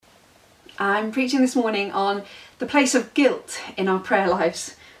I'm preaching this morning on the place of guilt in our prayer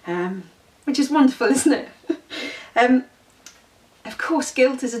lives, which is wonderful, isn't it? Of course,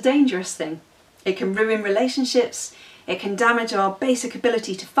 guilt is a dangerous thing. It can ruin relationships, it can damage our basic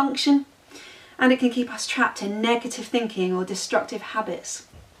ability to function, and it can keep us trapped in negative thinking or destructive habits.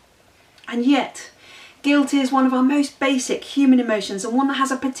 And yet, guilt is one of our most basic human emotions and one that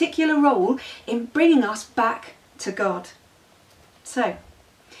has a particular role in bringing us back to God. So,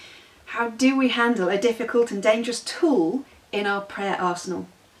 how do we handle a difficult and dangerous tool in our prayer arsenal?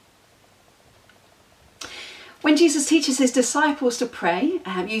 When Jesus teaches his disciples to pray,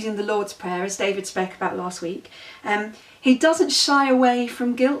 using the Lord's Prayer, as David spoke about last week, he doesn't shy away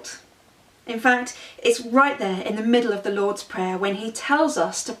from guilt. In fact, it's right there in the middle of the Lord's Prayer when he tells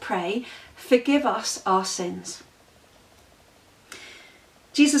us to pray, "Forgive us our sins."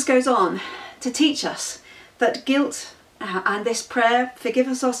 Jesus goes on to teach us that guilt and this prayer, "Forgive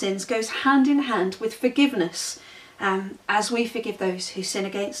us our sins," goes hand in hand with forgiveness as we forgive those who sin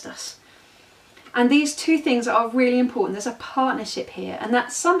against us. And these two things are really important. There's a partnership here, and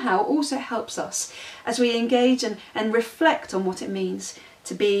that somehow also helps us as we engage and reflect on what it means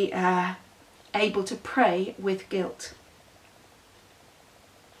to be able to pray with guilt.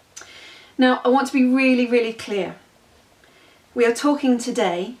 Now, I want to be really, really clear. We are talking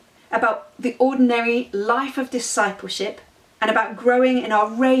today about the ordinary life of discipleship and about growing in our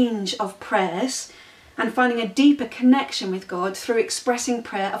range of prayers and finding a deeper connection with God through expressing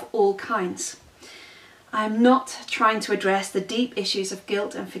prayer of all kinds. I am not trying to address the deep issues of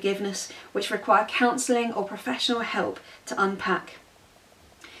guilt and forgiveness which require counselling or professional help to unpack.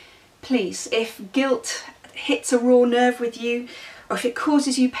 Please, if guilt hits a raw nerve with you, or if it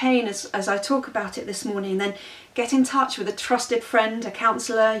causes you pain as I talk about it this morning, then get in touch with a trusted friend, a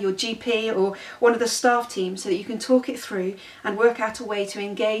counsellor, your GP, or one of the staff team so that you can talk it through and work out a way to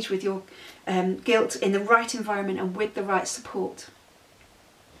engage with your guilt in the right environment and with the right support.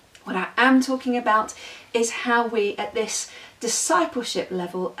 What I am talking about is how we, at this discipleship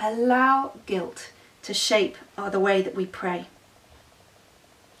level, allow guilt to shape the way that we pray.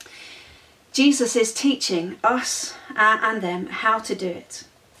 Jesus is teaching us and them how to do it,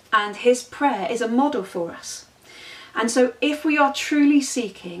 and his prayer is a model for us. And so if we are truly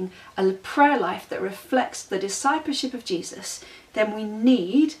seeking a prayer life that reflects the discipleship of Jesus, then we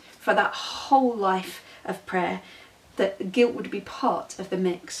need, for that whole life of prayer, that guilt would be part of the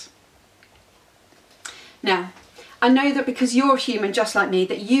mix. Now, I know that because you're human just like me,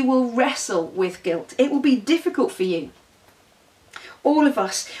 that you will wrestle with guilt. It will be difficult for you. All of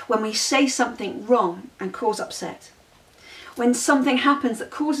us, when we say something wrong and cause upset, when something happens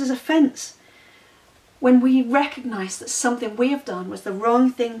that causes offence, when we recognise that something we have done was the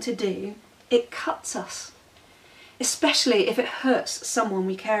wrong thing to do, it cuts us, especially if it hurts someone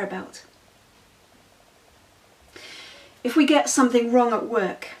we care about. If we get something wrong at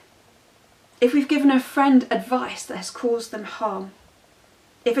work, if we've given a friend advice that has caused them harm,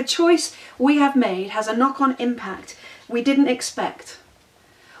 if a choice we have made has a knock-on impact we didn't expect,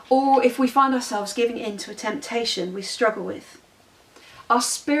 or if we find ourselves giving in to a temptation we struggle with, our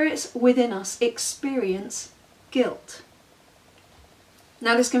spirits within us experience guilt.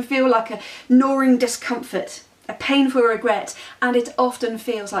 Now, this can feel like a gnawing discomfort, a painful regret, and it often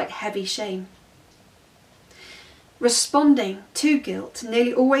feels like heavy shame. Responding to guilt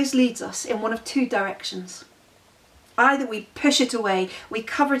nearly always leads us in one of two directions. Either we push it away, we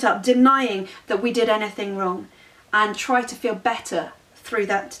cover it up, denying that we did anything wrong, and try to feel better through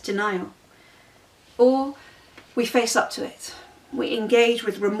that denial. Or we face up to it. We engage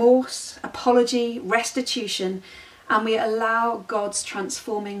with remorse, apology, restitution, and we allow God's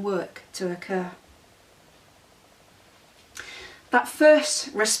transforming work to occur. That first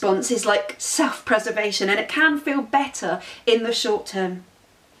response is like self-preservation, and it can feel better in the short term,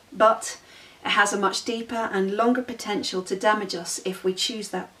 but it has a much deeper and longer potential to damage us if we choose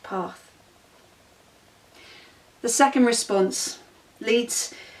that path. The second response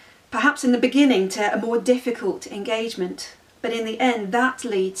leads, perhaps in the beginning, to a more difficult engagement, but in the end that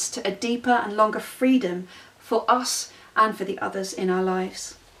leads to a deeper and longer freedom for us and for the others in our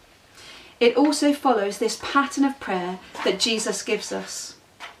lives. It also follows this pattern of prayer that Jesus gives us.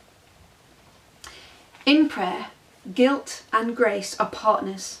 In prayer, guilt and grace are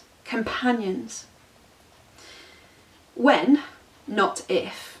partners, companions. When, not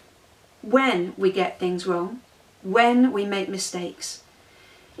if, when we get things wrong, when we make mistakes,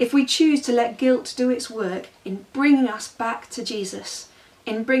 if we choose to let guilt do its work in bringing us back to Jesus,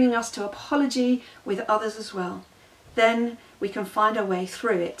 in bringing us to apology with others as well, then we can find our way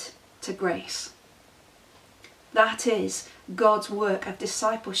through it to grace. That is God's work of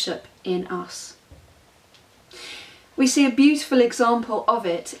discipleship in us. We see a beautiful example of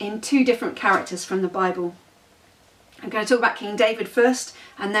it in two different characters from the Bible. I'm going to talk about King David first,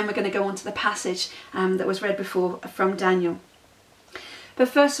 and then we're going to go on to the passage that was read before from Daniel. But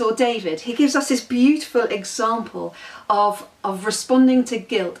first of all, David, he gives us this beautiful example of responding to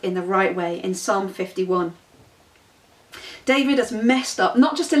guilt in the right way in Psalm 51. David has messed up,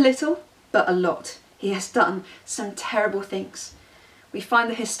 not just a little, but a lot. He has done some terrible things. We find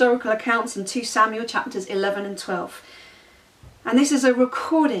the historical accounts in 2 Samuel chapters 11 and 12. And this is a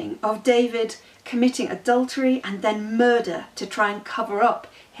recording of David committing adultery and then murder to try and cover up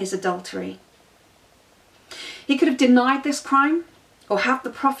his adultery. He could have denied this crime or have the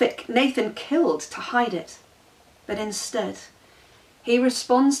prophet Nathan killed to hide it. But instead, he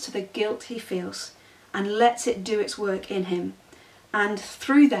responds to the guilt he feels and lets it do its work in him. And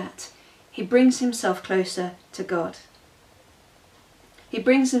through that, he brings himself closer to God. He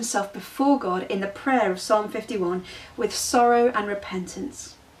brings himself before God in the prayer of Psalm 51 with sorrow and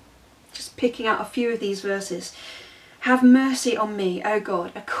repentance. Just picking out a few of these verses. Have mercy on me, O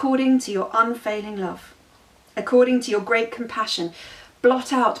God, according to your unfailing love. According to your great compassion,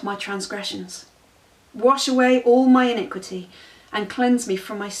 blot out my transgressions. Wash away all my iniquity and cleanse me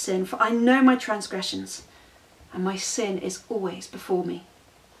from my sin, for I know my transgressions, and my sin is always before me.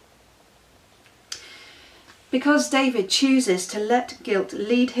 Because David chooses to let guilt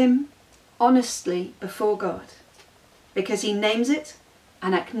lead him honestly before God, because he names it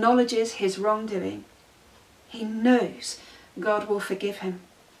and acknowledges his wrongdoing, he knows God will forgive him.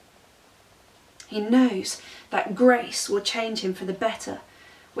 He knows that grace will change him for the better,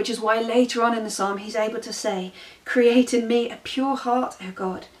 which is why later on in the psalm he's able to say, create in me a pure heart, O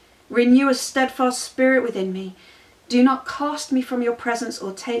God, renew a steadfast spirit within me. Do not cast me from your presence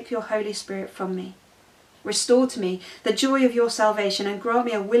or take your Holy Spirit from me. Restore to me the joy of your salvation and grant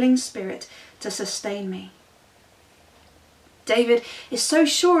me a willing spirit to sustain me. David is so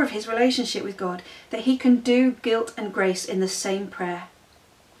sure of his relationship with God that he can do guilt and grace in the same prayer.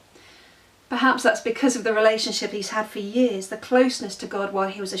 Perhaps that's because of the relationship he's had for years, the closeness to God while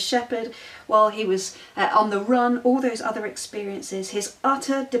he was a shepherd, while he was on the run, all those other experiences. His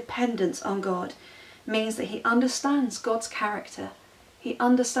utter dependence on God means that he understands God's character. He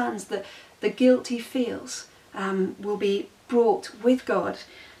understands that the guilt he feels will be brought with God,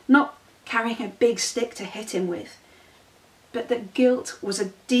 not carrying a big stick to hit him with, but that guilt was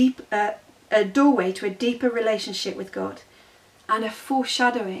a doorway to a deeper relationship with God and a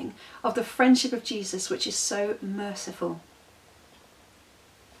foreshadowing of the friendship of Jesus, which is so merciful.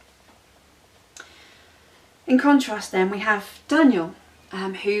 In contrast then, we have Daniel,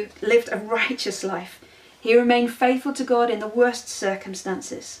 who lived a righteous life. He remained faithful to God in the worst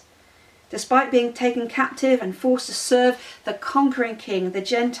circumstances. Despite being taken captive and forced to serve the conquering king, the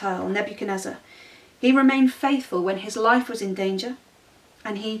Gentile Nebuchadnezzar, he remained faithful when his life was in danger,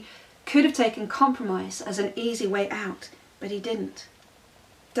 and he could have taken compromise as an easy way out, but he didn't.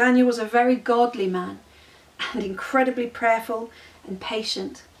 Daniel was a very godly man and incredibly prayerful and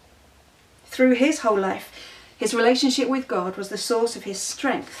patient. Through his whole life, his relationship with God was the source of his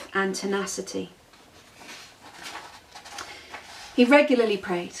strength and tenacity. He regularly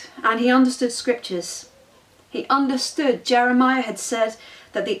prayed and he understood scriptures. He understood Jeremiah had said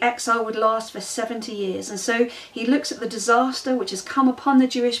that the exile would last for 70 years, and so he looks at the disaster which has come upon the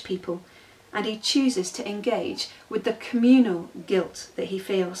Jewish people and he chooses to engage with the communal guilt that he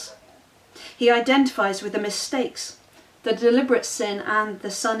feels. He identifies with the mistakes, the deliberate sin and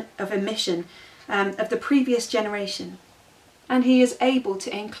the sin of omission of the previous generation, and he is able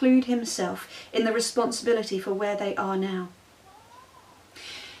to include himself in the responsibility for where they are now.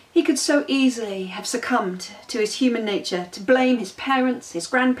 He could so easily have succumbed to his human nature, to blame his parents, his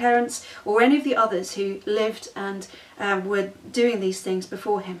grandparents, or any of the others who lived and were doing these things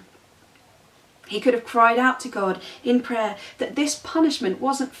before him. He could have cried out to God in prayer that this punishment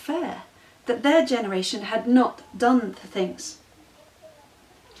wasn't fair, that their generation had not done the things.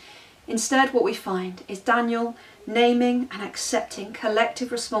 Instead, what we find is Daniel naming and accepting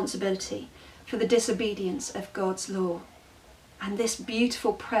collective responsibility for the disobedience of God's law, and this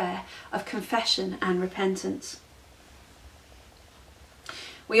beautiful prayer of confession and repentance.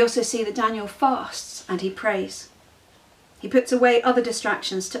 We also see that Daniel fasts and he prays. He puts away other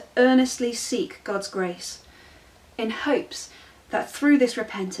distractions to earnestly seek God's grace, in hopes that through this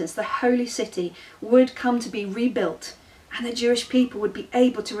repentance the holy city would come to be rebuilt and the Jewish people would be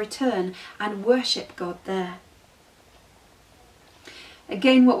able to return and worship God there.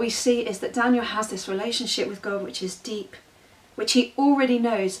 Again, what we see is that Daniel has this relationship with God which is deep, which he already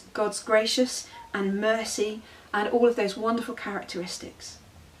knows God's gracious and mercy and all of those wonderful characteristics.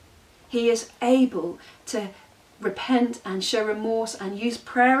 He is able to repent and show remorse and use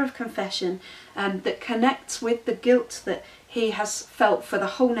prayer of confession that connects with the guilt that he has felt for the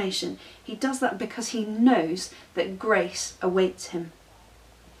whole nation. He does that because he knows that grace awaits him.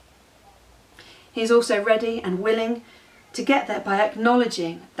 He is also ready and willing to get there by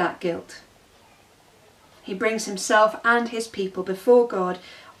acknowledging that guilt. He brings himself and his people before God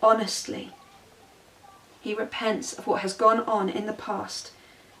honestly. He repents of what has gone on in the past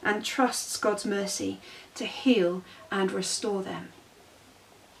and trusts God's mercy to heal and restore them.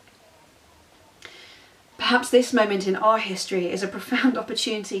 Perhaps this moment in our history is a profound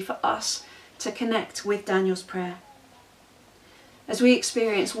opportunity for us to connect with Daniel's prayer. As we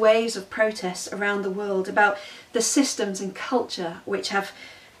experience waves of protests around the world about the systems and culture which have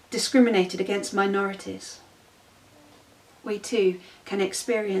discriminated against minorities, we too can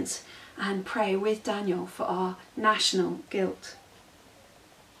experience and pray with Daniel for our national guilt.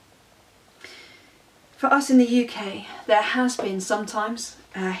 For us in the UK, there has been sometimes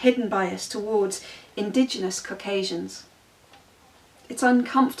a hidden bias towards Indigenous Caucasians. It's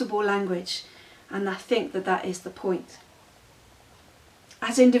uncomfortable language, and I think that is the point.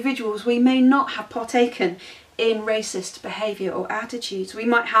 As individuals, we may not have partaken in racist behaviour or attitudes. We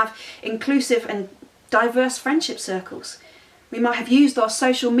might have inclusive and diverse friendship circles. We might have used our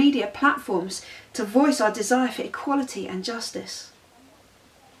social media platforms to voice our desire for equality and justice.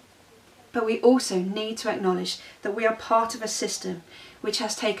 But we also need to acknowledge that we are part of a system which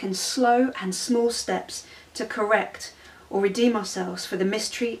has taken slow and small steps to correct or redeem ourselves for the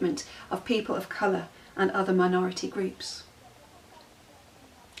mistreatment of people of colour and other minority groups.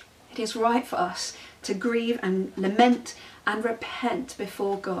 It is right for us to grieve and lament and repent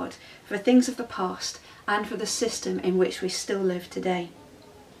before God for things of the past and for the system in which we still live today.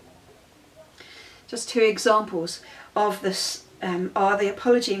 Just two examples of this are the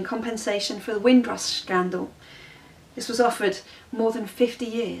apology and compensation for the Windrush scandal. This was offered more than 50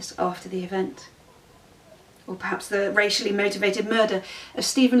 years after the event. Or perhaps the racially motivated murder of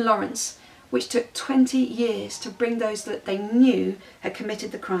Stephen Lawrence, which took 20 years to bring those that they knew had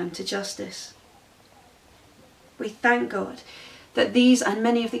committed the crime to justice. We thank God that these and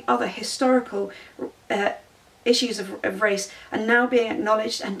many of the other historical issues of race are now being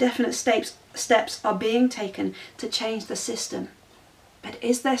acknowledged and definite steps are being taken to change the system. But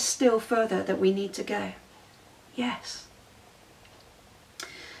is there still further that we need to go? Yes.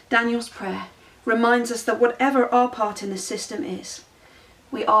 Daniel's prayer reminds us that whatever our part in the system is,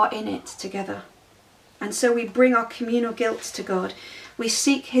 we are in it together. And so we bring our communal guilt to God. We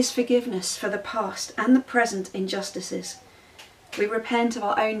seek his forgiveness for the past and the present injustices. We repent of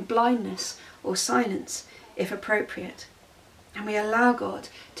our own blindness or silence, if appropriate. And we allow God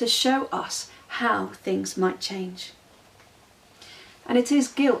to show us how things might change. And it is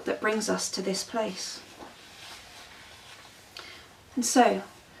guilt that brings us to this place. And so,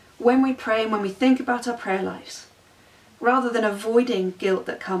 when we pray and when we think about our prayer lives, rather than avoiding guilt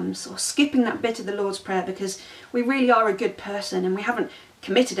that comes or skipping that bit of the Lord's Prayer because we really are a good person and we haven't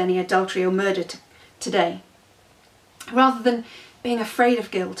committed any adultery or murder today, rather than being afraid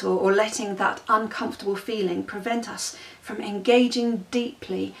of guilt or letting that uncomfortable feeling prevent us from engaging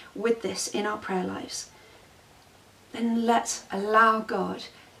deeply with this in our prayer lives, then let's allow God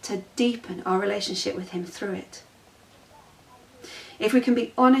to deepen our relationship with him through it. If we can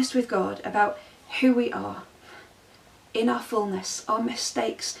be honest with God about who we are, in our fullness, our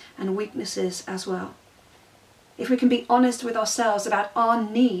mistakes and weaknesses as well. If we can be honest with ourselves about our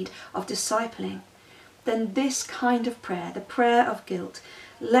need of discipling, then this kind of prayer, the prayer of guilt,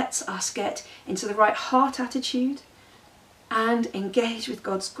 lets us get into the right heart attitude and engage with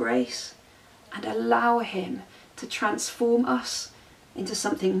God's grace and allow him to transform us into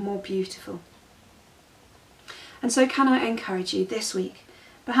something more beautiful. And so can I encourage you this week,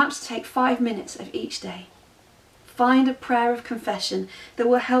 perhaps take 5 minutes of each day. Find a prayer of confession that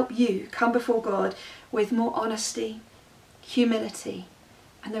will help you come before God with more honesty, humility,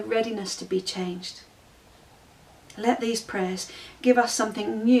 and the readiness to be changed. Let these prayers give us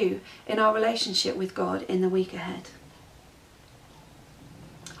something new in our relationship with God in the week ahead.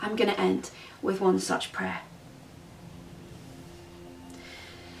 I'm going to end with one such prayer.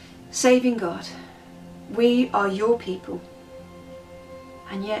 Saving God, we are your people,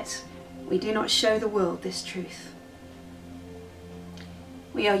 and yet we do not show the world this truth.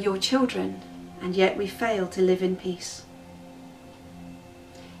 We are your children, and yet we fail to live in peace.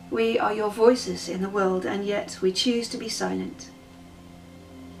 We are your voices in the world, and yet we choose to be silent.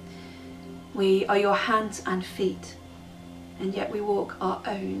 We are your hands and feet, and yet we walk our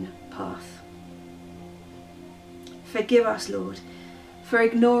own path. Forgive us, Lord, for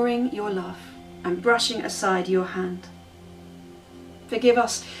ignoring your love and brushing aside your hand. Forgive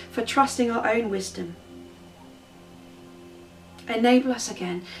us for trusting our own wisdom. Enable us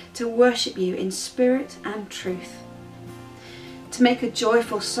again to worship you in spirit and truth, to make a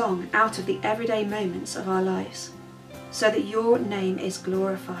joyful song out of the everyday moments of our lives, so that your name is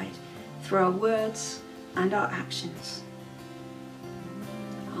glorified through our words and our actions.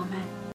 Amen.